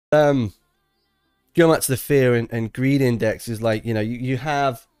Going back to the fear and greed index is like, you know, you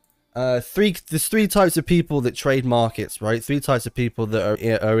have there's three types of people that trade markets, right? Three types of people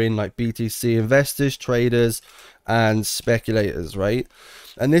that are in like BTC: investors, traders, and speculators, right?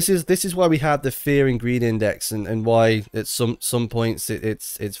 And this is why we have the fear and greed index, and why at some points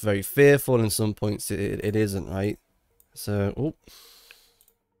it's very fearful, and some points it isn't, right? So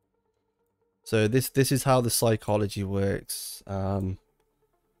so this is how the psychology works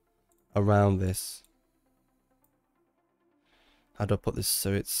around this. How do I put this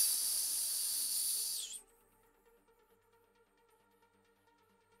so it's...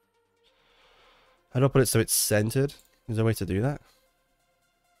 How do I put it so it's centered? Is there a way to do that?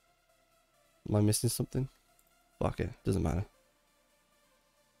 Am I missing something? Fuck it, doesn't matter.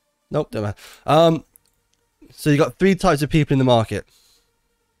 Nope, don't matter. So you got three types of people in the market.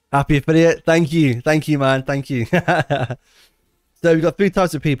 Happy affiliate, thank you, man, thank you. So we've got three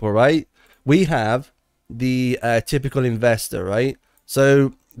types of people, right? We have the typical investor, right?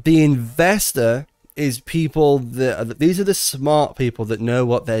 So the investor is people that these are the smart people that know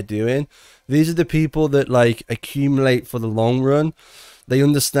what they're doing. These are the people that like accumulate for the long run. They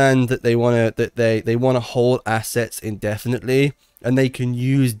understand that they want to hold assets indefinitely, and they can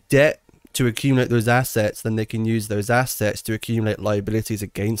use debt to accumulate those assets. Then they can use those assets to accumulate liabilities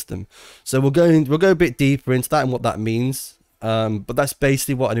against them. So we'll go a bit deeper into that and what that means. But that's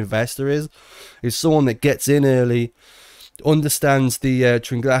basically what an investor is someone that gets in early, understands the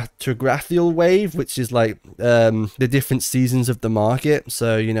trigraphial wave, which is like the different seasons of the market.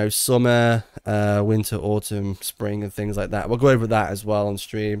 So, you know, summer, winter, autumn, spring, and things like that. We'll go over that as well on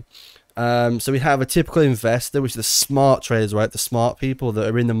stream. So we have a typical investor, which is the smart traders, right? The smart people that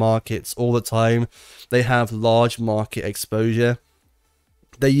are in the markets all the time. They have large market exposure.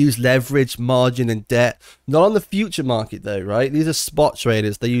 They use leverage, margin, and debt. Not on the future market though, right? These are spot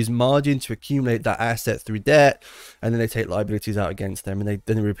traders. They use margin to accumulate that asset through debt, and then they take liabilities out against them, and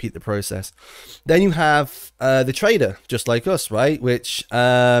then they repeat the process. Then you have the trader, just like us, right? Which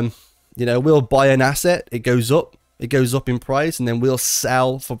you know, we'll buy an asset, it goes up in price, and then we'll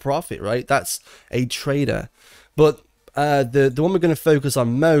sell for profit, right? That's a trader. But the one we're going to focus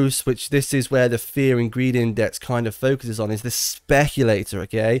on most, which this is where the fear and greed index kind of focuses on, is the speculator.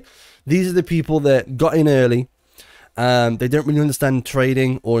 Okay, these are the people that got in early. They don't really understand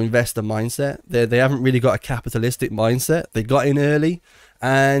trading or investor mindset. They haven't really got a capitalistic mindset. They got in early,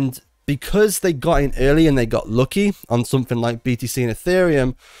 and because they got in early and they got lucky on something like BTC and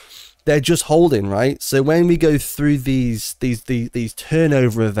Ethereum, they're just holding, right? So when we go through these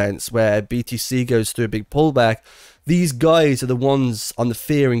turnover events where BTC goes through a big pullback, these guys are the ones on the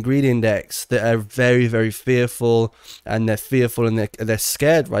fear and greed index that are very, very fearful, and they're fearful and they're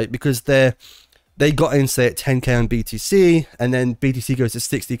scared, right? Because they got in, say, at 10k on BTC, and then BTC goes to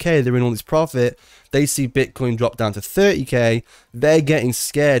 60k, they're in all this profit. They see Bitcoin drop down to 30k. They're getting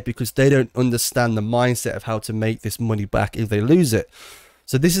scared because they don't understand the mindset of how to make this money back if they lose it.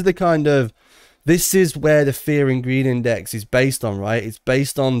 So this is where the fear and greed index is based on, right? It's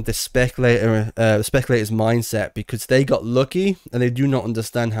based on the speculator's mindset, because they got lucky and they do not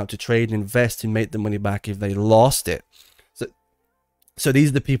understand how to trade and invest and make the money back if they lost it. So these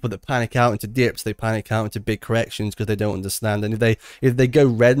are the people that panic out into dips. They panic out into big corrections because they don't understand. And if they go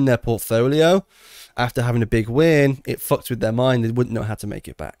red in their portfolio after having a big win, it fucks with their mind. They wouldn't know how to make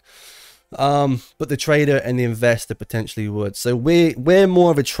it back. But the trader and the investor potentially would. So we're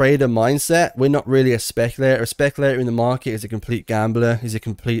more of a trader mindset. We're not really a speculator. A speculator in the market is a complete gambler, is a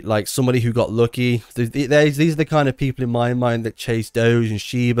complete, like, somebody who got lucky. These are the kind of people in my mind that chase Doge and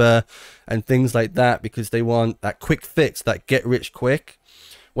Shiba and things like that because they want that quick fix, that get rich quick.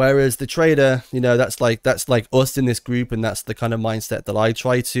 Whereas the trader, you know, that's like us in this group, and that's the kind of mindset that I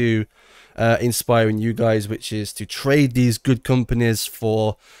try to inspire in you guys, which is to trade these good companies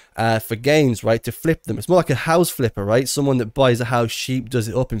for gains, right? To flip them. It's more like a house flipper, right? Someone that buys a house cheap, does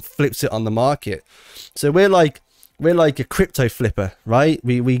it up, and flips it on the market. So we're like a crypto flipper, right?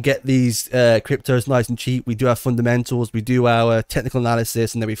 We get these cryptos nice and cheap. We do our fundamentals, we do our technical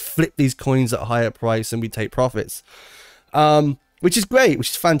analysis, and then we flip these coins at a higher price and we take profits. Which is great,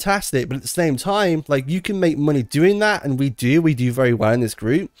 which is fantastic. But at the same time, like, you can make money doing that, and we do very well in this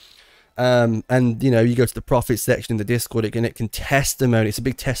group. And you know, you go to the profit section in the Discord, it can testimony. It's a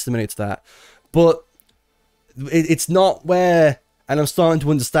big testimony to that. But it's not where, and I'm starting to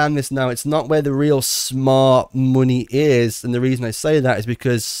understand this now, it's not where the real smart money is. And the reason I say that is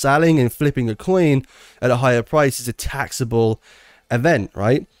because selling and flipping a coin at a higher price is a taxable event,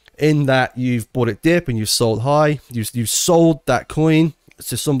 right? In that you've bought it dip and you've sold high, you've sold that coin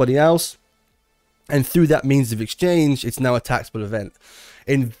to somebody else, And through that means of exchange, it's now a taxable event.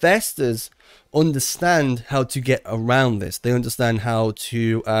 Investors understand how to get around this. They understand how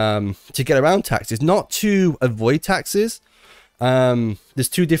to get around taxes, not to avoid taxes. There's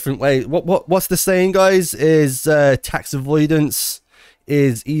two different ways. What's the saying, guys? Is tax avoidance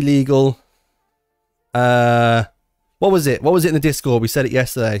is illegal. What was it? What was it in the Discord? We said it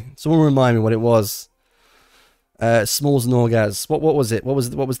yesterday. Someone remind me what it was. Smalls and orgas. What was it? What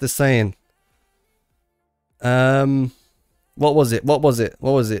was the saying? What was it? There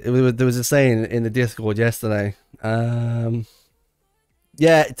was a saying in the Discord yesterday.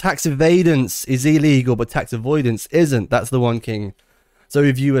 Yeah, tax evadance is illegal, but tax avoidance isn't. That's the one, King. So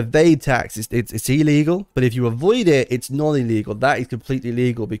if you evade tax, it's illegal, but if you avoid it, it's non-illegal. That is completely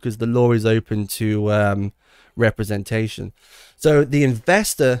legal because the law is open to representation. So the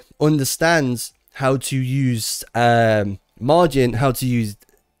investor understands how to use margin, how to use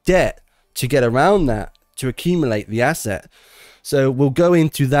debt to get around that, to accumulate the asset. So we'll go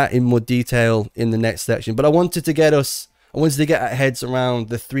into that in more detail in the next section. But I wanted to get our heads around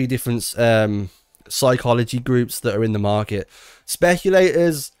the three different psychology groups that are in the market.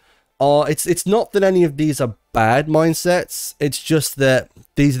 Speculators are, it's not that any of these are bad mindsets, it's just that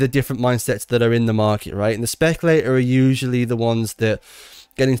these are the different mindsets that are in the market, right? And the speculator are usually the ones that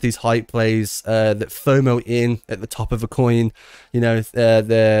get into these hype plays, that FOMO in at the top of a coin, you know,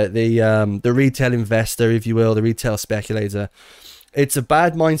 the retail investor, if you will, the retail speculator. It's a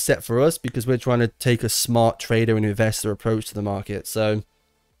bad mindset for us because we're trying to take a smart trader and investor approach to the market. So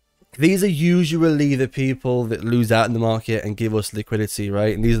these are usually the people that lose out in the market and give us liquidity,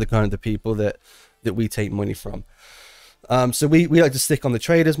 right? And these are the kind of the people that we take money from. So we like to stick on the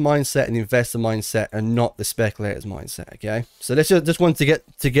trader's mindset and the investor mindset and not the speculator's mindset, okay? So let's just want to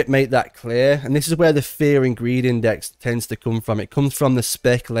make that clear. And this is where the fear and greed index tends to come from. It comes from the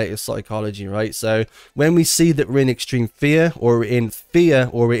speculator psychology, right? So when we see that we're in extreme fear or we're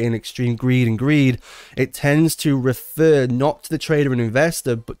in extreme greed, it tends to refer not to the trader and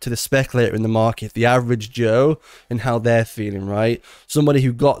investor, but to the speculator in the market, the average Joe, and how they're feeling, right? Somebody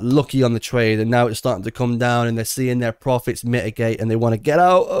who got lucky on the trade and now it's starting to come down and they're seeing their profits mitigate and they want to get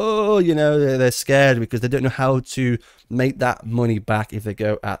out. Oh, you know, they're scared because they don't know how to make that money back if they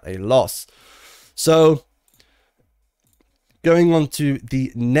go at a loss. So going on to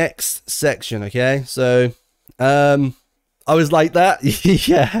the next section, okay? So I was like that.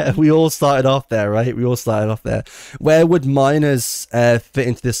 Yeah, we all started off there, right? We all started off there. Where would miners fit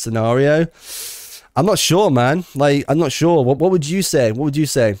into this scenario? I'm not sure, man. Like, I'm not sure. What would you say? What would you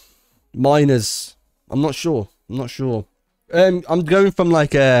say? Miners. I'm not sure. I'm going from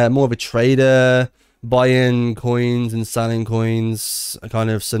like more of a trader, buying coins and selling coins, a kind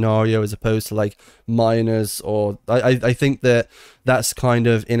of scenario, as opposed to like miners. Or I think that's kind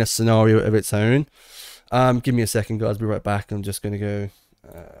of in a scenario of its own. Give me a second, guys. I'll be right back. I'm just gonna go.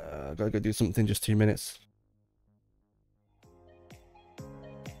 Gotta go do something. Just 2 minutes.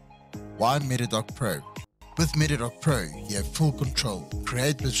 Why Metadoc Pro? With Metadoc Pro, you have full control.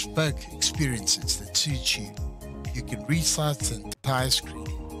 Create bespoke experiences that suit you. You can resize the entire screen,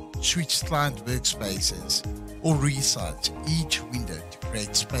 switch client workspaces, or resize each window to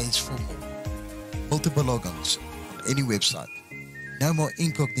create space for more. Multiple logons on any website. No more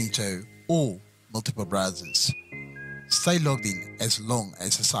incognito or multiple browsers. Stay logged in as long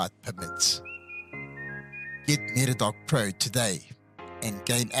as the site permits. Get Metadoc Pro today and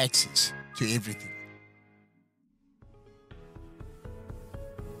gain access to everything.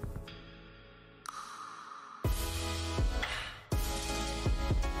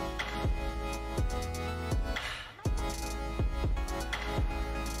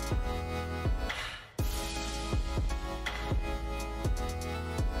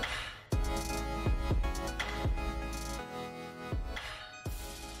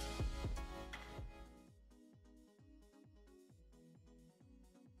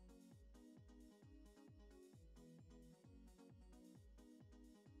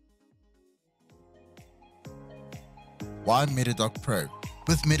 Why Metadoc Pro?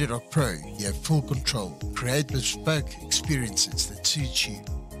 With Metadoc Pro, you have full control. Create bespoke experiences that suit you.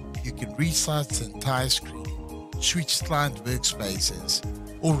 You can resize the entire screen, switch client workspaces,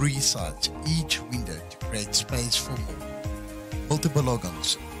 or resize each window to create space for more. Multiple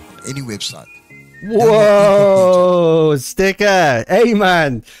logons on any website. Whoa, sticker. Hey,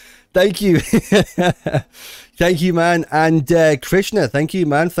 man. Thank you. Thank you, man. And Krishna, thank you,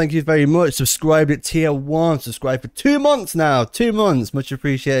 man. Thank you very much. Subscribed at tier 1. Subscribed for 2 months now. 2 months. Much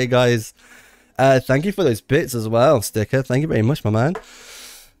appreciated, guys. Thank you for those bits as well, sticker. Thank you very much, my man.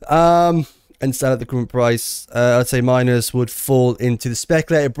 and sell at the current price. I'd say miners would fall into the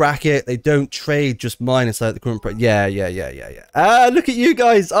speculator bracket. They don't trade, just mine and sell at the current price. Yeah. Ah, look at you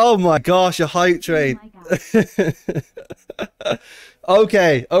guys. Oh my gosh, a hype train.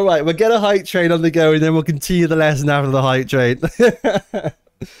 Okay, all right, we'll get a hype train on the go, and then we'll continue the lesson after the hype train.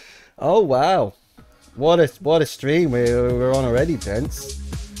 Oh wow, what a stream we're on already, gents.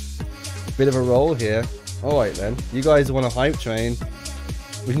 Bit of a roll here. All right then, you guys want a hype train?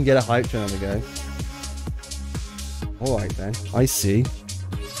 We can get a hype train on the go. All right then, I see.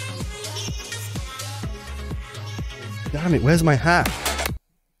 Damn it, where's my hat?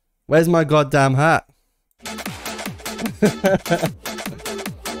 Where's my goddamn hat?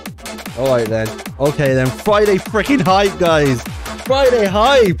 Alright then. Okay then. Friday freaking hype, guys. Friday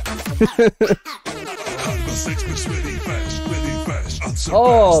hype.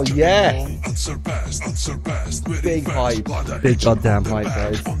 Oh yeah. Big hype. Big goddamn hype,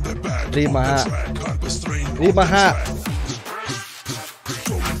 guys. Leave my hat. Leave my hat.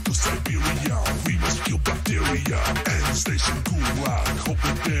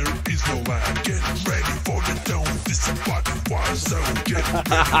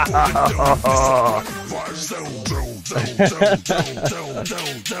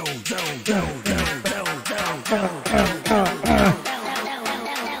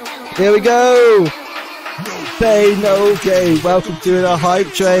 Here we go. Say no game. Welcome to the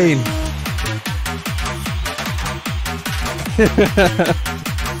hype train.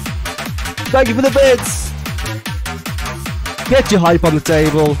 Thank you for the bits. Get your hype on the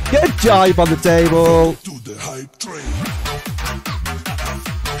table. Get your hype on the table.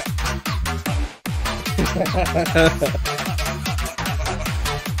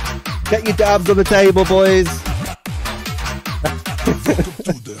 Get your dabs on the table, boys.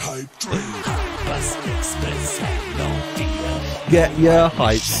 Get your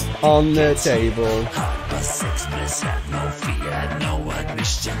hypes on the table.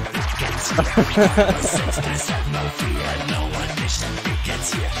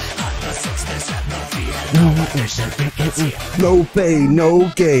 No pain, no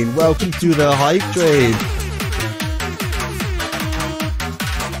gain. Welcome to the hype train.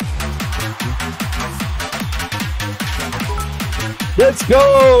 Let's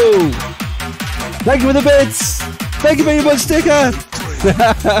go! Thank you for the bits! Thank you very much, Sticker!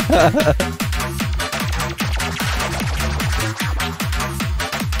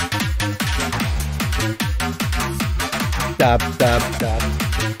 Dab, dab, dab.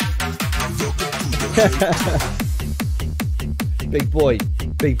 Big boy,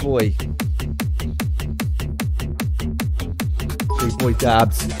 big boy. Big boy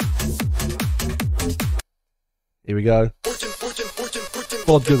dabs. Here we go.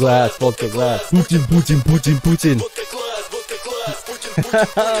 Vodka glass, vodka glass. Putin, Putin, Putin, Putin.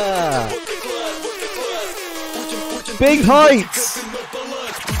 Big heights.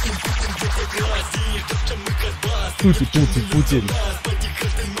 Putin, Putin, Putin.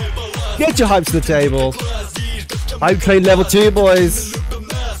 Get your hypes to the table. Hype train level 2, boys.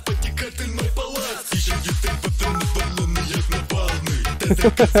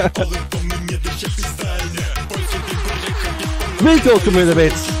 Rico, come in with the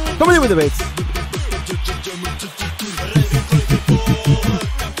bits. Come in with the bits.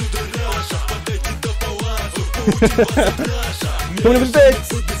 Come in with the bits.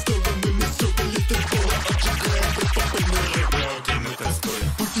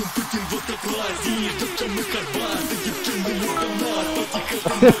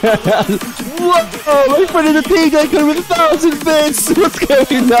 Whoa, my friend in the PJ coming with 1,000 bits. What's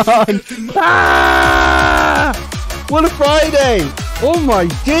going on? Ah! What a Friday! Oh my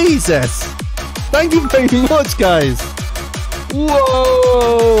Jesus! Thank you very much, guys!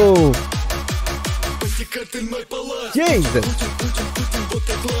 Whoa! Jesus!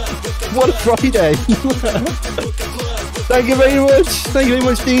 What a Friday! Thank you very much! Thank you very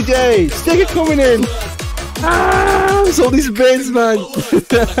much, DJ! Sticker coming in! Ah! It's all these bits, man!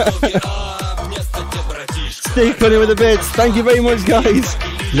 Sticker coming in with the bits! Thank you very much, guys!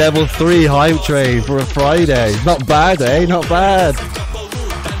 Level 3 hype train for a Friday. Not bad, eh? Not bad.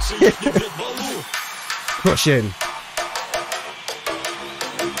 Crushing.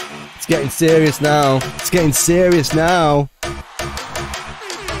 It's getting serious now. It's getting serious now.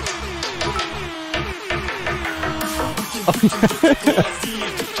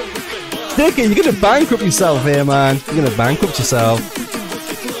 Sticker, you're gonna bankrupt yourself here, man. You're gonna bankrupt yourself.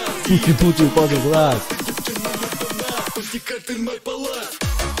 Put your bottle glass.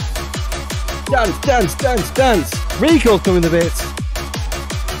 Dance, dance, dance, dance. Rico coming the bits.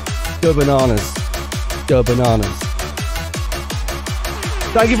 Go bananas. Go bananas.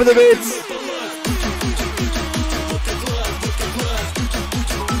 Thank you for the bits.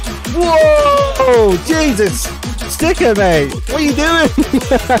 Whoa! Jesus! Sticker, mate! What are you doing?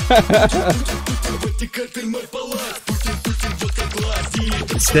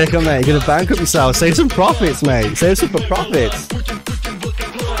 Sticker, mate. You're gonna bankrupt yourself. Save some profits, mate. Save some for profits.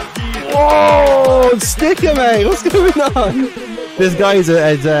 Whoa! Sticker, mate. What's going on? This guy's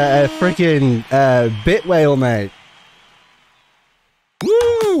a freaking bit whale, mate.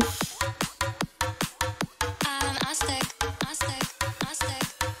 Woo!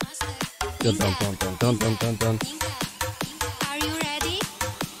 Dun, dun, dun, dun, dun, dun, dun, dun. Are you ready?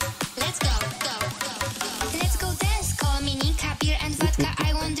 Let's go, go, go, go. Let's go dance. Call me Nika, beer and vodka.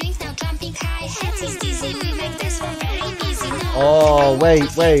 I won't drink now. Jumping high, head is dizzy. We make this one very easy. No, Oh, wait.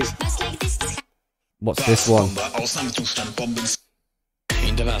 just like this is What's this one?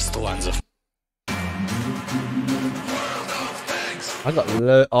 I got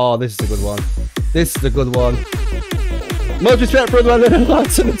oh, this is a good one. This is a good one. Much respect for the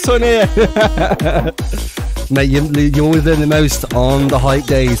lads and the sun here. Mate, you always learn the most on the hype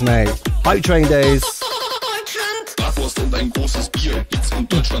days, mate. Hype train days. Bratwurst und ein großes Bier. Gibt's in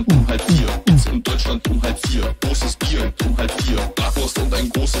Deutschland halb vier. Gibt's in Deutschland halb vier. Großes Bier halb vier. Bratwurst und ein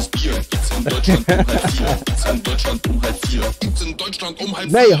großes Bier. Gibt's in Deutschland halb vier. Gibt's in Deutschland halb vier. Gibt's in Deutschland halb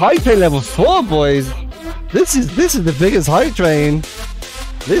vier. Mate, hype train level 4, boys. This is the biggest hype train.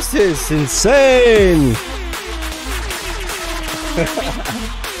 This is insane. Gibt's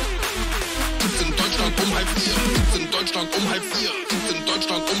in Deutschland halb vier. Gibt's in Deutschland halb vier. Gibt's in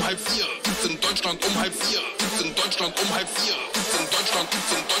Deutschland halb vier. Gibt's in Deutschland halb vier. Gibt's in Deutschland halb vier. Gibt's in Deutschland,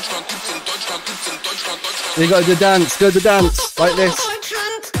 gibt's in Deutschland, gibt's in Deutschland, gibt's in Deutschland, Deutschland. You gotta do dance, go to dance, like this.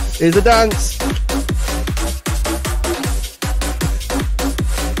 Here's the dance.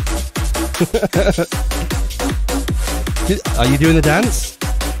 Are you doing the dance?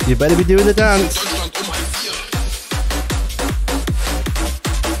 You better be doing the dance. Deutschland halb vier.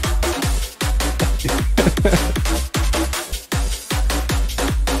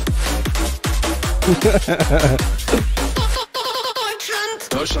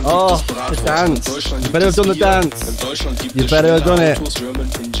 Oh, the dance. You better have done the dance. You better have done it.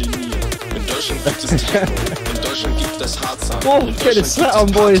 Oh, get a sweat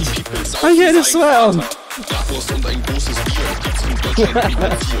on, boys. I'm getting a sweat on.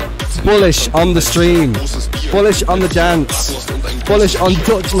 Bullish on the stream. Bullish on the dance. Bullish on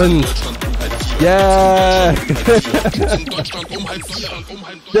Dutchland. Yeah.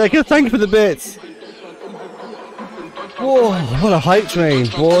 Yeah, good. Thank you for the bits. Whoa, what a hype train,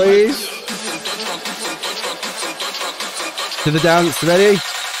 boys. To the dance. Ready?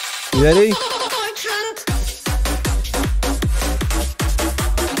 You ready?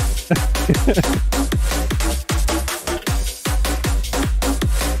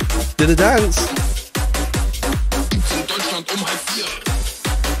 To the dance.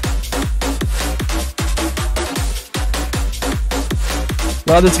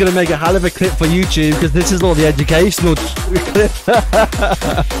 Well, this is going to make a hell of a clip for YouTube because this is all the educational clip.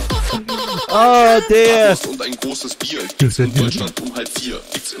 Oh dear.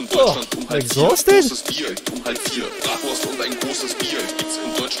 Oh, exhausted?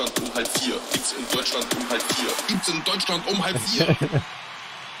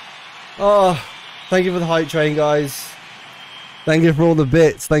 Oh, thank you for the hype train, guys. Thank you for all the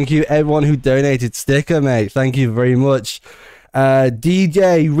bits. Thank you everyone who donated sticker, mate. Thank you very much.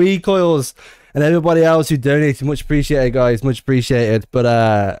 DJ, Recoils, and everybody else who donated. Much appreciated, guys. Much appreciated.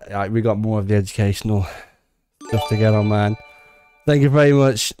 But we got more of the educational stuff to get on, man. Thank you very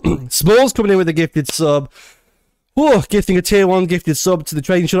much. Smalls coming in with a gifted sub. Whoa, gifting a tier 1 gifted sub to the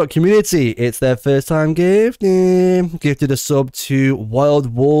Trading Sherlock community. It's their first time gifting. Gifted a sub to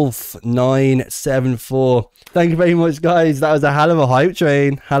Wild Wolf 974. Thank you very much, guys. That was a hell of a hype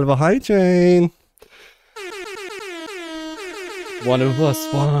train. Hell of a hype train. One of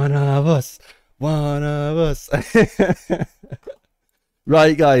us, one of us, one of us.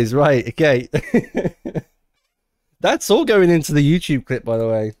 Right, guys, right, okay. That's all going into the YouTube clip, by the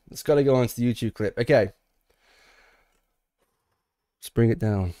way. It's got to go onto the YouTube clip. Okay. Let's bring it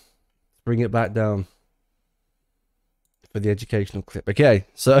down. Bring it back down for the educational clip. Okay,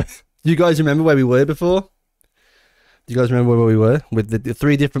 so do you guys remember where we were before? Do you guys remember where we were? With the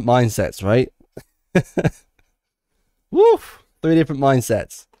 3 different mindsets, right? Woof! 3 different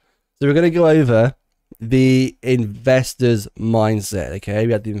mindsets. So we're going to go over the investor's mindset, okay?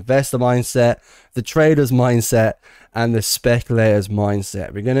 We have the investor mindset, the trader's mindset, and the speculator's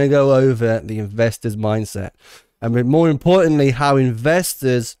mindset. We're going to go over the investor's mindset. And more importantly, how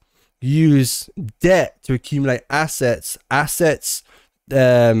investors use debt to accumulate assets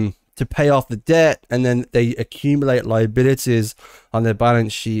to to pay off the debt, and then they accumulate liabilities on their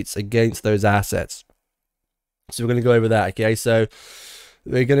balance sheets against those assets. So we're going to go over that, okay? So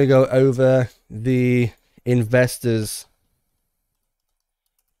we're going to go over the investor's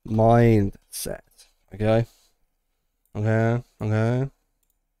mindset, okay? Okay.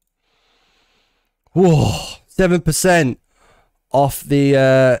 Whoa, 7% off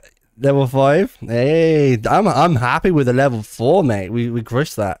the level 5. Hey, I'm happy with the level 4, mate. We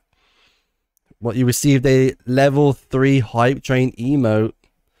crushed that. What, you received a level 3 hype train emote.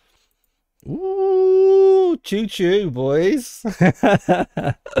 Ooh, choo-choo, boys.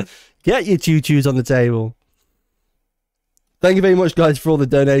 Get your choo-choos on the table. Thank you very much, guys, for all the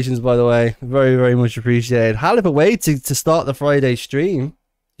donations, by the way. Very, very much appreciated. Hell of a way to start the Friday stream.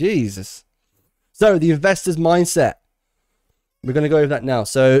 Jesus. So, the investor's mindset. We're going to go over that now.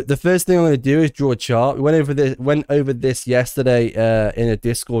 So, the first thing I'm going to do is draw a chart. We went over this yesterday in a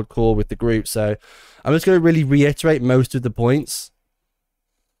Discord call with the group. So, I'm just going to really reiterate most of the points.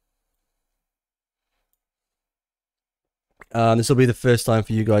 This will be the first time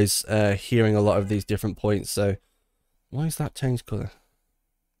for you guys hearing a lot of these different points. So, why is that changed color?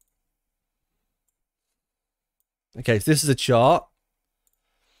 Okay, so this is a chart.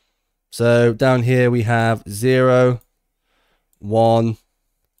 So down here we have 0, 1,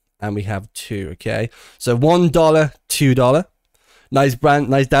 and we have 2. Okay, so $1, $2. Nice brand,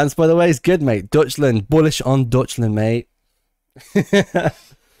 nice dance, by the way. It's good, mate. Dutchland, bullish on Dutchland, mate.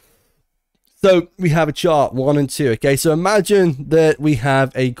 So we have a chart 1 and 2. Okay, so imagine that we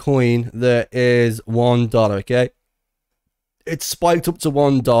have a coin that is $1. Okay, it's spiked up to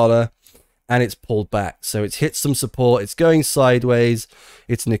 $1. And it's pulled back. So it's hit some support. It's going sideways.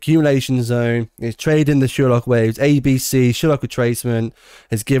 It's an accumulation zone. It's trading the Sherlock waves. ABC, Sherlock retracement,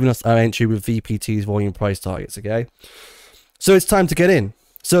 has given us our entry with VPT's volume price targets, okay? So it's time to get in.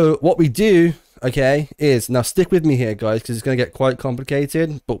 So what we do, okay, is, now stick with me here, guys, because it's going to get quite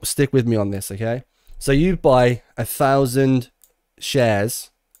complicated, but stick with me on this, okay? So you buy 1,000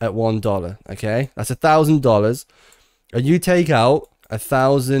 shares at $1, okay? That's $1,000. And you take out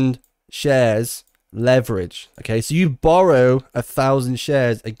 1,000 shares leverage. Okay, so you borrow 1,000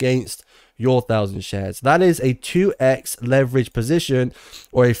 shares against your 1,000 shares. That is a 2x leverage position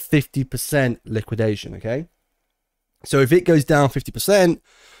or a 50% liquidation. Okay, so if it goes down 50%,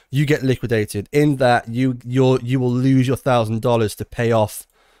 you get liquidated. In that, you will lose your $1,000 to pay off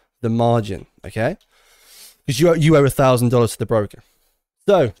the margin. Okay, because you owe $1,000 to the broker.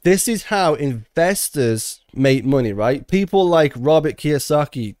 So this is how investors make money, right? People like Robert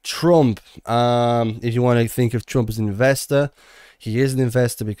Kiyosaki, Trump. If you want to think of Trump as an investor, he is an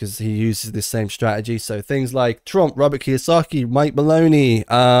investor because he uses the same strategy. So things like Trump, Robert Kiyosaki, Mike Maloney,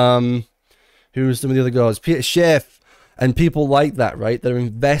 who are some of the other guys, Peter Schiff, and people like that, right? They're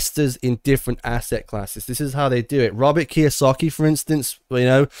investors in different asset classes. This is how they do it. Robert Kiyosaki, for instance, you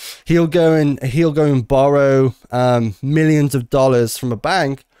know, he'll go and borrow millions of dollars from a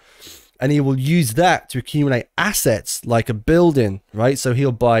bank, and he will use that to accumulate assets like a building, right? So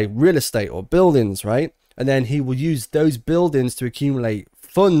he'll buy real estate or buildings, right? And then he will use those buildings to accumulate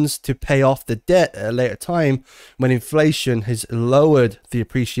funds to pay off the debt at a later time when inflation has lowered the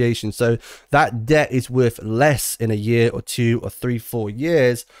appreciation. So that debt is worth less in a year or 2 or 3, 4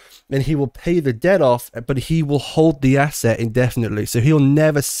 years, and he will pay the debt off, but he will hold the asset indefinitely. So he'll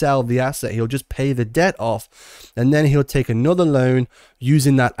never sell the asset. He'll just pay the debt off, and then he'll take another loan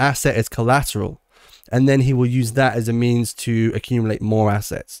using that asset as collateral, and then he will use that as a means to accumulate more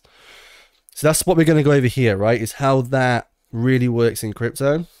assets. So that's what we're going to go over here, right? Is how that really works in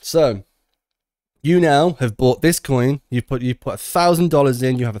crypto. So you now have bought this coin. You put $1,000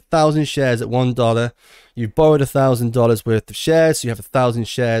 in. You have 1,000 shares at $1. You've borrowed $1,000 worth of shares. So you have 1,000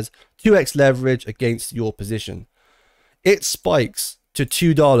 shares, 2x leverage against your position. It spikes to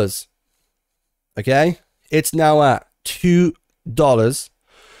 $2. Okay, it's now at $2.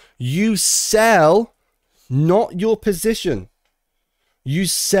 You sell not your position. You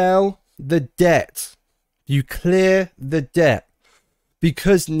sell the debt. You clear the debt,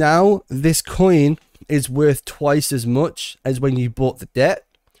 because now this coin is worth twice as much as when you bought the debt,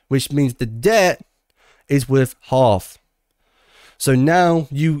 which means the debt is worth half. So now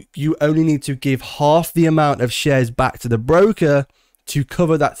you only need to give half the amount of shares back to the broker to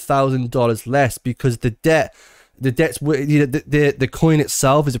cover that $1,000 less, because the coin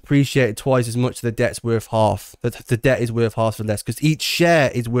itself is appreciated twice as much. The debt's worth half. The debt is worth half or less because each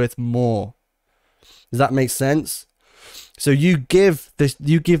share is worth more. Does that make sense? So you give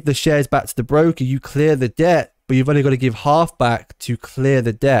the shares back to the broker, you clear the debt, but you've only got to give half back to clear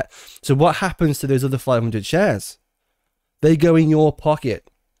the debt. So what happens to those other 500 shares? They go in your pocket.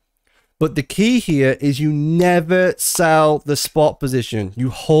 But the key here is you never sell the spot position. You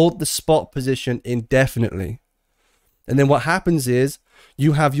hold the spot position indefinitely. And then what happens is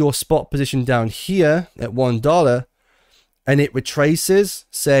you have your spot position down here at $1 and it retraces,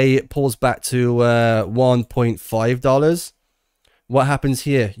 say it pulls back to $1.5. What happens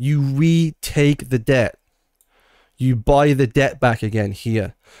here? You retake the debt. You buy the debt back again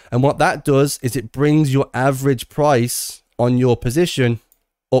here. And what that does is it brings your average price on your position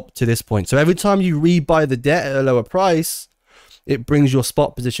up to this point. So every time you rebuy the debt at a lower price, it brings your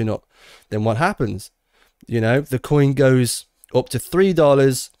spot position up. Then what happens? You know, the coin goes up to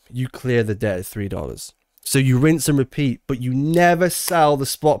 $3, you clear the debt at $3. So you rinse and repeat, but you never sell the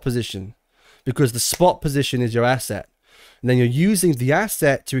spot position because the spot position is your asset. And then you're using the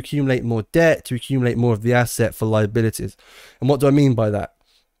asset to accumulate more debt, to accumulate more of the asset for liabilities. And what do I mean by that?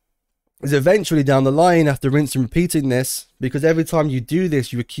 Is eventually down the line, after rinse and repeating this, because every time you do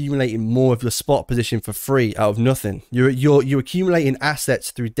this, you're accumulating more of your spot position for free out of nothing. You're accumulating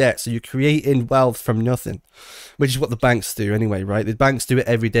assets through debt, so you're creating wealth from nothing, which is what the banks do anyway, right? The banks do it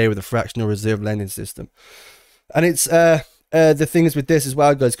every day with a fractional reserve lending system. And it's the thing is with this as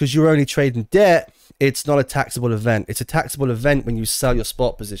well, guys, because you're only trading debt, it's not a taxable event. It's a taxable event when you sell your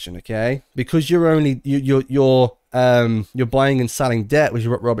spot position, okay? Because you're only you're buying and selling debt, which is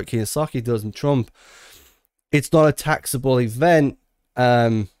what Robert Kiyosaki does and Trump. It's not a taxable event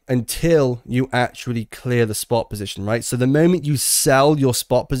until you actually clear the spot position, right? So the moment you sell your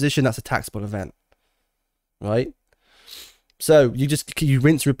spot position, that's a taxable event, right? So you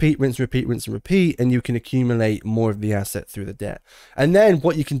rinse, repeat, rinse, repeat, rinse, and repeat, and you can accumulate more of the asset through the debt. And then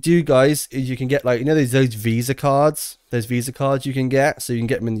what you can do, guys, is you can get, like, you know, those Visa cards, you can get, so you can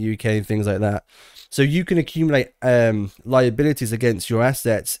get them in the UK and things like that. So you can accumulate liabilities against your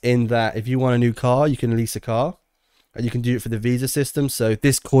assets in that if you want a new car, you can lease a car, and you can do it for the Visa system. So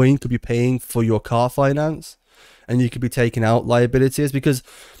this coin could be paying for your car finance, and you could be taking out liabilities, because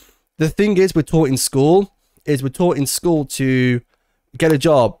the thing is, we're taught in school to get a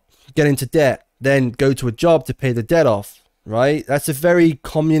job, get into debt, then go to a job to pay the debt off, right? That's a very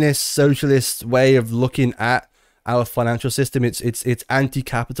communist, socialist way of looking at our financial system. It's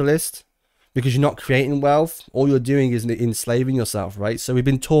anti-capitalist, because you're not creating wealth. All you're doing is enslaving yourself, right? So we've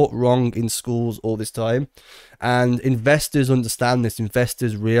been taught wrong in schools all this time, and investors understand this.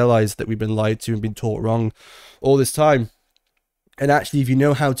 Investors realize that we've been lied to and been taught wrong all this time. And actually, if you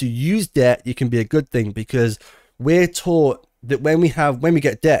know how to use debt, it can be a good thing, because we're taught that when we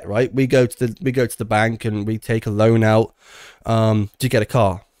get debt, right, we go to the bank and we take a loan out to get a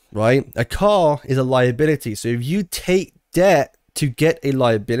car, right? A car is a liability. So if you take debt to get a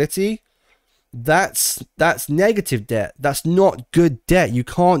liability, that's negative debt. That's not good debt. You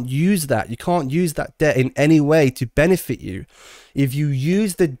can't use that. You can't use that debt in any way to benefit you. If you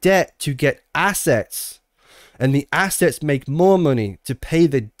use the debt to get assets, and the assets make more money to pay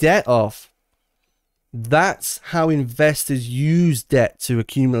the debt off, that's how investors use debt to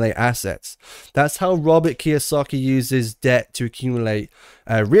accumulate assets. That's how Robert Kiyosaki uses debt to accumulate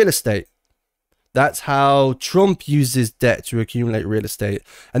real estate. That's how Trump uses debt to accumulate real estate.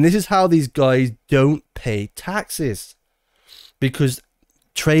 And this is how these guys don't pay taxes, because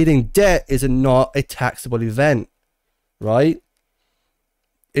trading debt is not a taxable event, right?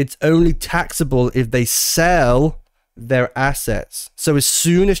 It's only taxable if they sell their assets. So as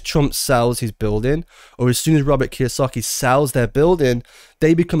soon as Trump sells his building, or as soon as Robert Kiyosaki sells their building,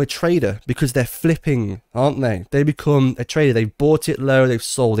 they become a trader, because they're flipping, aren't they? They become a trader. They've bought it low, they've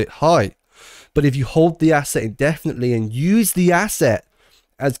sold it high. But if you hold the asset indefinitely and use the asset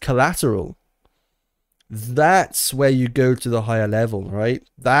as collateral, that's where you go to the higher level, right?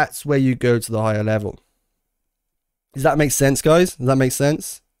 That's where you go to the higher level. Does that make sense, guys? Does that make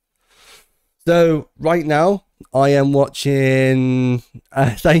sense? So right now I am watching,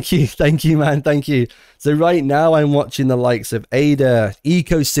 thank you, man. Thank you. So right now I'm watching the likes of ADA,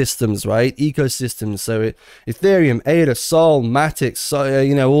 ecosystems, right? Ecosystems. So Ethereum, ADA, Sol, Matic, so,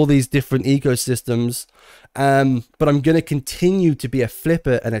 you know, all these different ecosystems. But I'm going to continue to be a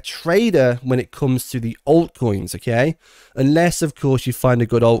flipper and a trader when it comes to the altcoins, okay? Unless, of course, you find a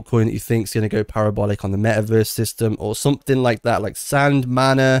good altcoin that you think is going to go parabolic on the metaverse system or something like that, like Sand,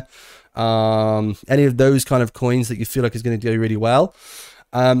 Mana, any of those kind of coins that you feel like is going to do really well.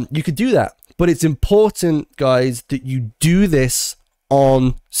 You could do that. But it's important, guys, that you do this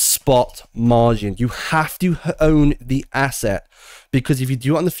on spot margin. You have to own the asset, because if you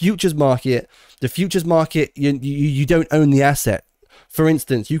do it on the futures market, you don't own the asset. For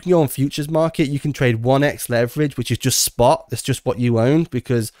instance, you can go on futures market, you can trade 1x leverage, which is just spot. It's just what you own,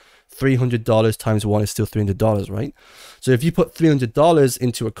 because $300 times 1 is still $300, right? So if you put $300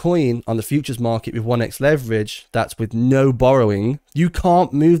 into a coin on the futures market with 1x leverage, that's with no borrowing, you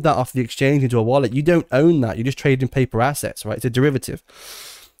can't move that off the exchange into a wallet. You don't own that. You're just trading paper assets, right? It's a derivative.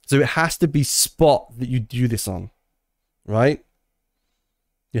 So it has to be spot that you do this on, right?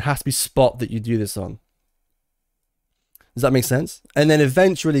 It has to be spot that you do this on. Does that make sense? And then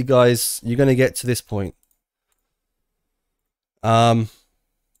eventually, guys, you're going to get to this point.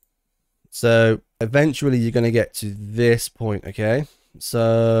 So eventually you're going to get to this point, okay?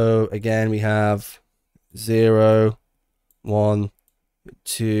 So again, we have 0, 1,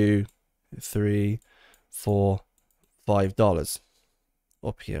 2, 3, 4, $5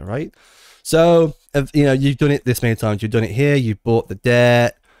 up here, right? So, you know, you've done it this many times. You've done it here. You bought the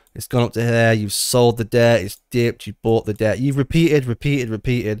debt. It's gone up to here. You've sold the debt. It's dipped. You bought the debt. You've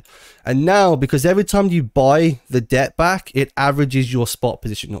repeated. And now, because every time you buy the debt back, it averages your spot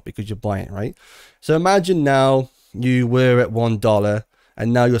position up because you're buying, right? So imagine now you were at $1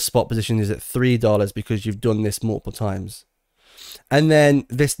 and now your spot position is at $3 because you've done this multiple times. And then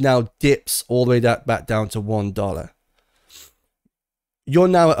this now dips all the way back down to $1. You're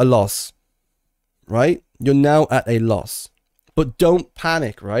now at a loss, right? You're now at a loss. But don't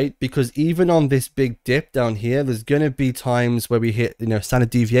panic, right? Because even on this big dip down here, there's going to be times where we hit, you know, standard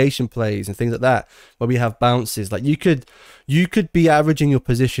deviation plays and things like that, where we have bounces. Like you could be averaging your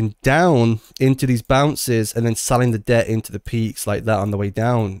position down into these bounces and then selling the debt into the peaks like that on the way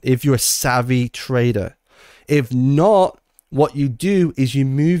down, if you're a savvy trader. If not, what you do is you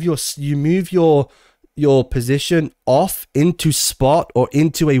move your position off into spot or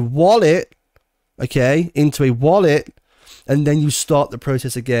into a wallet, okay, into a wallet. And then you start the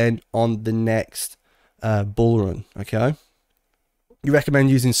process again on the next bull run, okay? You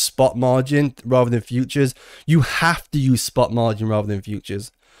recommend using spot margin rather than futures. You have to use spot margin rather than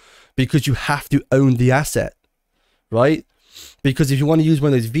futures because you have to own the asset, right? Because if you want to use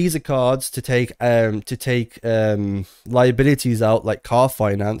one of those Visa cards to take liabilities out like car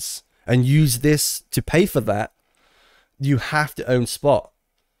finance and use this to pay for that, you have to own spot.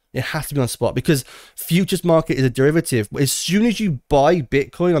 It has to be on spot because futures market is a derivative. As soon as you buy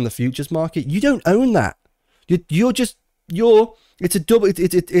Bitcoin on the futures market, you don't own that. It's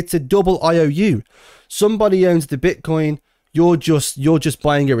a double IOU. Somebody owns the Bitcoin. You're just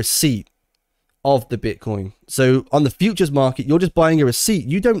buying a receipt of the Bitcoin. So on the futures market, you're just buying a receipt.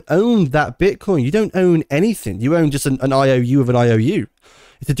 You don't own that Bitcoin. You don't own anything. You own just an IOU of an IOU.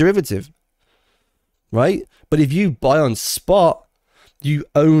 It's a derivative, right? But if you buy on spot, you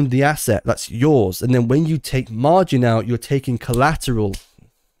own the asset. That's yours. And then when you take margin out, you're taking collateral.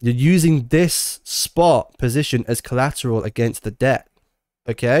 You're using this spot position as collateral against the debt.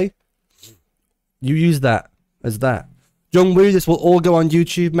 Okay? You use that as that. John Woo, this will all go on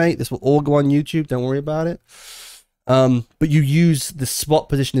YouTube, mate. This will all go on YouTube. Don't worry about it. But you use the spot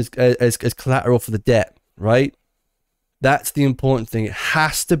position as collateral for the debt, right? That's the important thing. It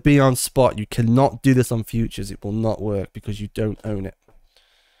has to be on spot. You cannot do this on futures. It will not work because you don't own it.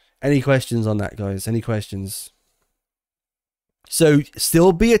 Any questions on that, guys? Any questions? So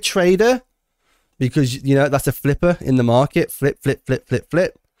still be a trader because, you know, that's a flipper in the market. Flip.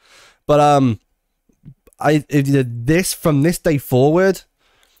 But from this day forward,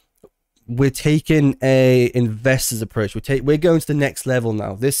 we're taking a investor's approach. We're going to the next level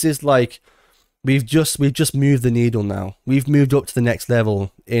now. This is like we've just moved the needle now. We've moved up to the next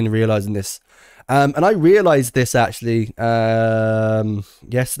level in realizing this. And I realized this actually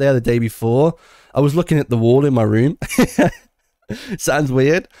yesterday or the day before. I was looking at the wall in my room. Sounds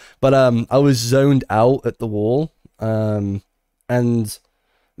weird, but I was zoned out at the wall, and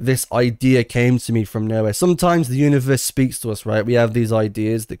this idea came to me from nowhere. Sometimes the universe speaks to us, right? We have these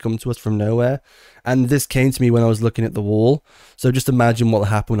ideas that come to us from nowhere, and this came to me when I was looking at the wall. So just imagine what will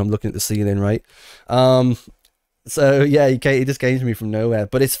happen when I'm looking at the ceiling, right? So yeah, it just came to me from nowhere.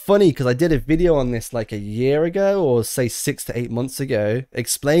 But it's funny because I did a video on this like a year ago, or say 6 to 8 months ago,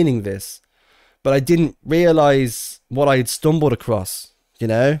 explaining this, but I didn't realize what I had stumbled across. You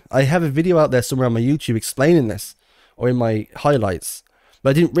know, I have a video out there somewhere on my YouTube explaining this, or in my highlights,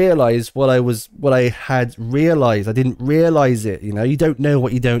 but I didn't realize what I had realized. I didn't realize it. You know, you don't know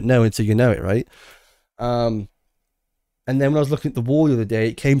what you don't know until you know it, right? And then when I was looking at the wall the other day,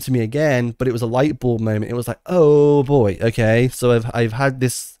 it came to me again, but it was a light bulb moment. It was like, oh boy, okay. So I've had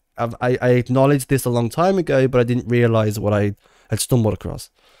this, I acknowledged this a long time ago, but I didn't realize what I had stumbled across.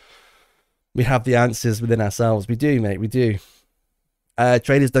 We have the answers within ourselves. We do, mate, we do.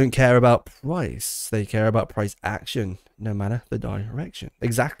 Traders don't care about price. They care about price action, no matter the direction.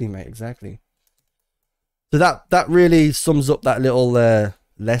 Exactly, mate, exactly. So that really sums up that little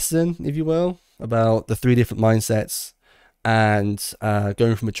lesson, if you will, about the 3 different mindsets and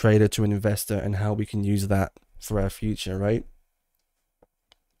going from a trader to an investor and how we can use that for our future, right?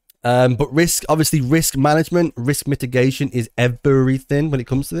 But obviously risk management, risk mitigation is everything when it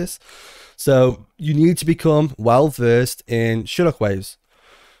comes to this. So you need to become well versed in Sherlock waves,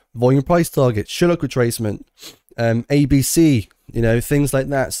 volume price target, Sherlock retracement, ABC, you know, things like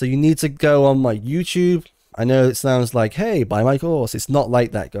that. So you need to go on my YouTube. I know it sounds like, hey, buy my course. It's not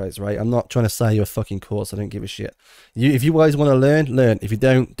like that, guys, right? I'm not trying to sell you a fucking course. I don't give a shit. If you guys want to learn, learn. If you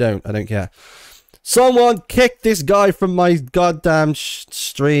don't, don't. I don't care. Someone kick this guy from my goddamn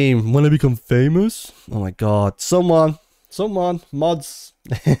stream. Want to become famous? Oh my god. Someone, mods.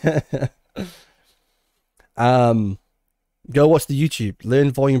 Go watch the YouTube,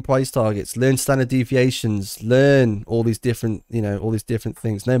 learn volume price targets, learn standard deviations, learn all these different, you know, all these different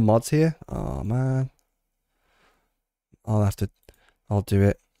things. No mods here. Oh man. I'll do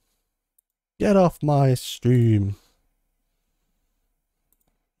it. Get off my stream.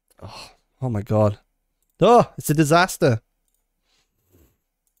 Oh my god. Oh, it's a disaster.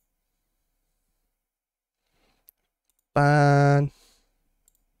 Ban.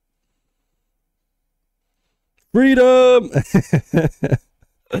 Freedom.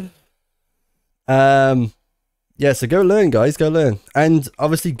 Yeah, so go learn, guys, go learn. And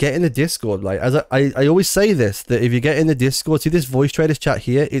obviously get in the Discord. Like, as I always say this, that if you get in the Discord, see this voice traders chat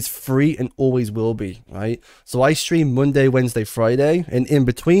here, it's free and always will be, right? So I stream Monday, Wednesday, Friday, and in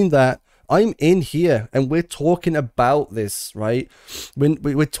between that, I'm in here and we're talking about this, right? When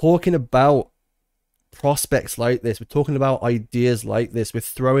we're talking about prospects like this, we're talking about ideas like this, we're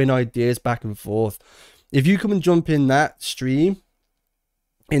throwing ideas back and forth. If you come and jump in that stream,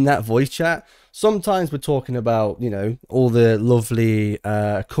 in that voice chat, sometimes we're talking about, you know, all the lovely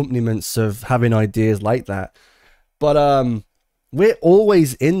accompaniments of having ideas like that. But we're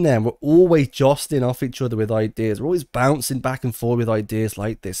always in there. We're always jostling off each other with ideas. We're always bouncing back and forth with ideas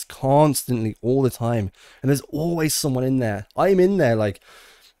like this constantly, all the time. And there's always someone in there. I'm in there, like,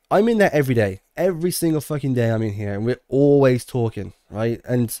 I'm in there every day. Every single fucking day I'm in here. And we're always talking, right?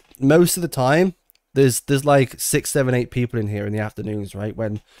 And most of the time, there's like 6, 7, 8 people in here in the afternoons, right?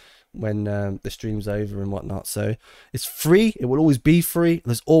 When the stream's over and whatnot. So it's free. It will always be free.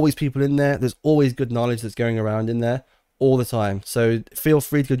 There's always people in there. There's always good knowledge that's going around in there all the time. So feel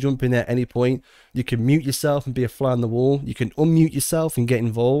free to go jump in there at any point. You can mute yourself and be a fly on the wall. You can unmute yourself and get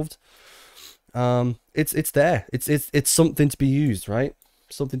involved. It's there. It's something to be used, right?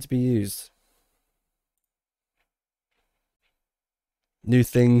 Something to be used. New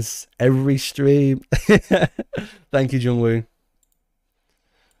things every stream. Thank you, Jungwoo.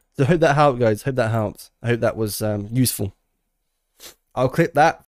 So I hope that helped, guys. Hope that helped. I hope that was useful. I'll clip that